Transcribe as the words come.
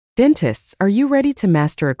Dentists, are you ready to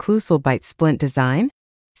master occlusal bite splint design?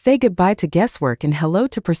 Say goodbye to guesswork and hello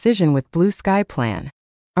to precision with Blue Sky Plan.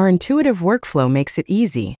 Our intuitive workflow makes it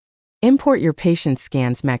easy. Import your patient's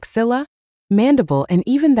scans, maxilla, mandible, and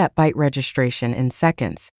even that bite registration in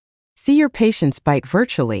seconds. See your patient's bite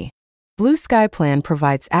virtually. Blue Sky Plan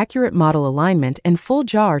provides accurate model alignment and full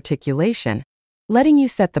jaw articulation, letting you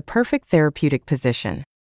set the perfect therapeutic position.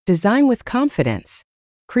 Design with confidence.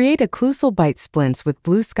 Create occlusal bite splints with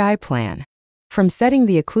Blue Sky Plan. From setting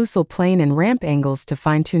the occlusal plane and ramp angles to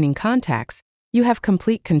fine-tuning contacts, you have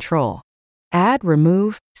complete control. Add,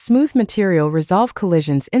 remove, smooth material, resolve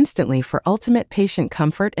collisions instantly for ultimate patient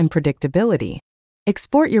comfort and predictability.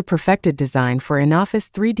 Export your perfected design for in-office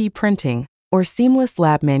 3D printing or seamless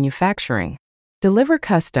lab manufacturing. Deliver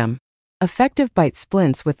custom, effective bite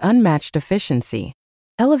splints with unmatched efficiency.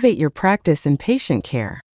 Elevate your practice in patient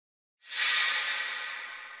care.